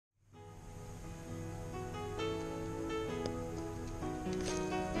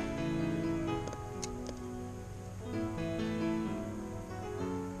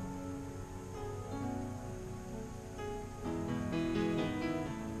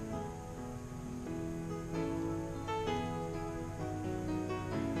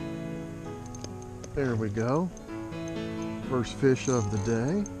There we go. First fish of the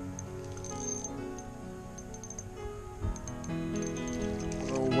day.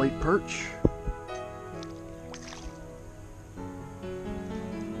 Little white perch.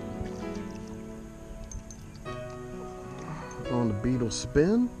 On the beetle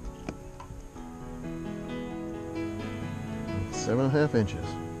spin. 7.5 inches.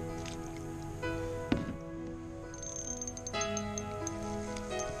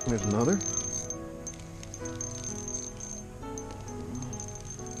 There's another.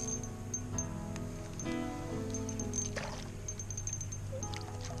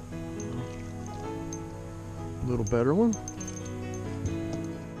 A little better one.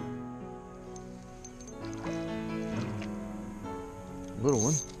 Little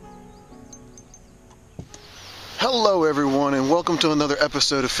one. Hello everyone, and welcome to another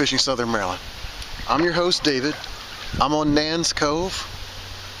episode of Fishing Southern Maryland. I'm your host David. I'm on Nan's Cove.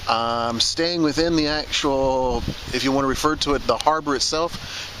 I'm staying within the actual, if you want to refer to it, the harbor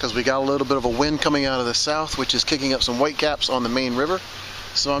itself, because we got a little bit of a wind coming out of the south, which is kicking up some whitecaps on the main river.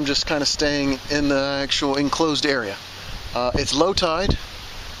 So I'm just kind of staying in the actual enclosed area. It's low tide,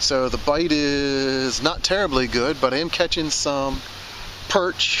 so the bite is not terribly good, but I am catching some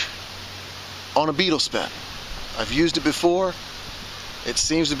perch on a beetle spin. I've used it before. It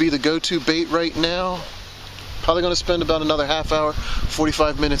seems to be the go-to bait right now. Probably going to spend about another half hour,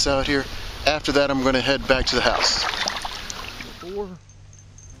 45 minutes out here. After that, I'm going to head back to the house.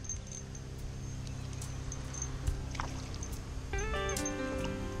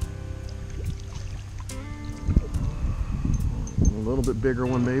 A little bit bigger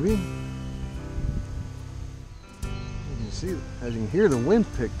one, maybe. You can see, as you can hear, the wind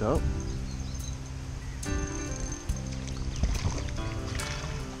picked up.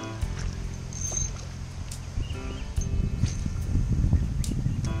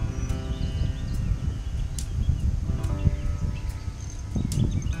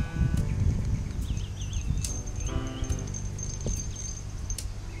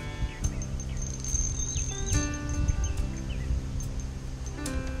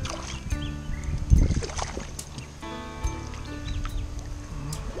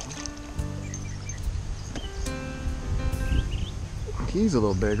 He's a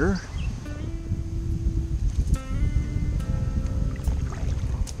little bigger.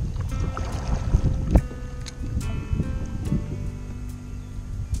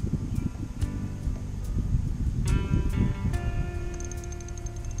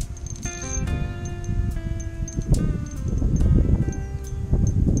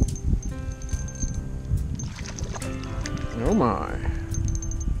 Oh my.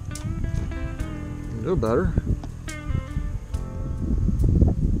 A little better.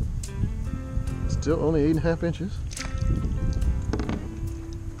 Still only 8.5 inches.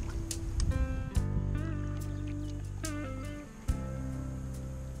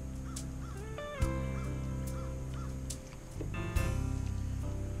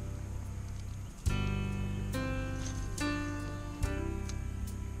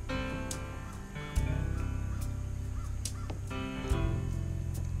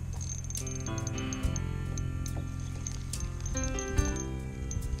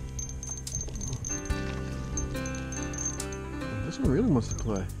 This one really wants to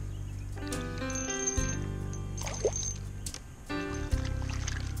play.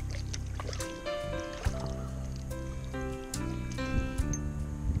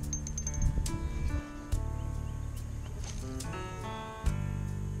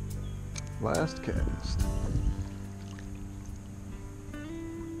 Last cast.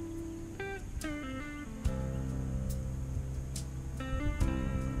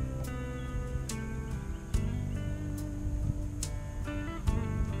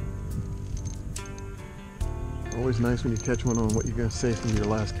 Always nice when you catch one on what you're going to say is going to be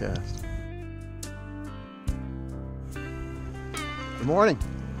your last cast. Good morning.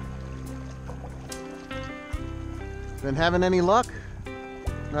 Been having any luck?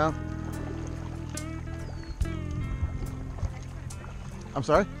 No? I'm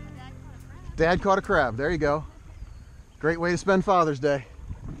sorry? Dad caught a crab. There you go. Great way to spend Father's Day.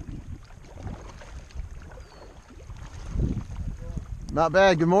 Not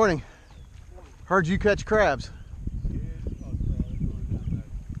bad. Good morning. Heard you catch crabs.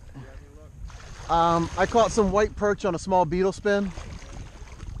 I caught some white perch on a small beetle spin.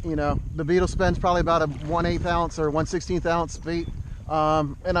 You know, the beetle spin's probably about a 1/8 ounce or 1/16 ounce bait.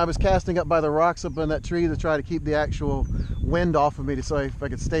 And I was casting up by the rocks up in that tree to try to keep the actual wind off of me so if I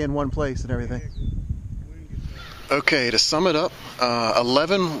could stay in one place and everything. Okay, to sum it up,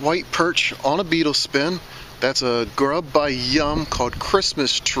 11 white perch on a beetle spin. That's a grub by Yum called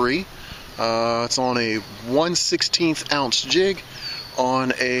Christmas Tree. It's on a 1/16 ounce jig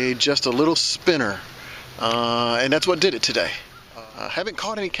on just a little spinner, and that's what did it today. I haven't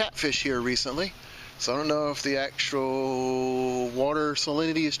caught any catfish here recently, so I don't know if the actual water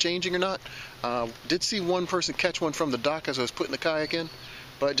salinity is changing or not. Did see one person catch one from the dock as I was putting the kayak in,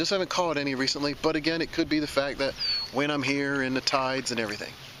 but just haven't caught any recently. But again, it could be the fact that when I'm here and the tides and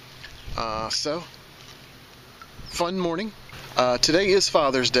everything. So, fun morning. Today is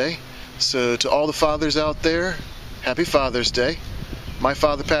Father's Day, so to all the fathers out there, happy Father's Day. My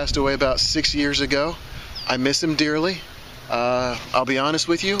father passed away about 6 years ago. I miss him dearly. I'll be honest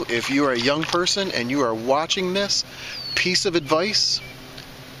with you, if you are a young person and you are watching this, piece of advice,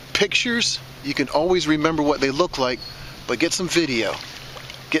 pictures, you can always remember what they look like, but get some video,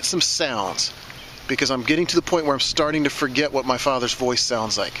 get some sounds, because I'm getting to the point where I'm starting to forget what my father's voice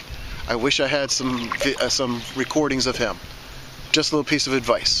sounds like. I wish I had some recordings of him. Just a little piece of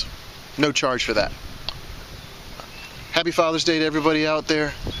advice. No charge for that. Happy Father's Day to everybody out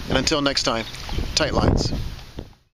there, and until next time, tight lines.